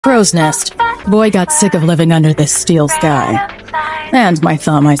Crow's nest. Boy got sick of living under this steel sky. And my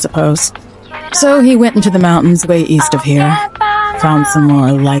thumb, I suppose. So he went into the mountains way east of here. Found some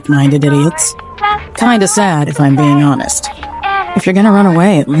more like-minded idiots. Kinda sad, if I'm being honest. If you're gonna run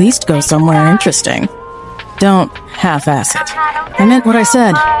away, at least go somewhere interesting. Don't half-ass it. I meant what I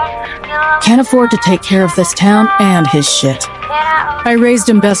said. Can't afford to take care of this town and his shit. I raised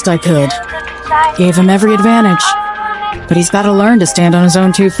him best I could. Gave him every advantage. But he's gotta learn to stand on his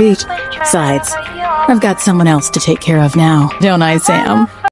own 2 feet. Besides, I've got someone else to take care of now. Don't I, Sam?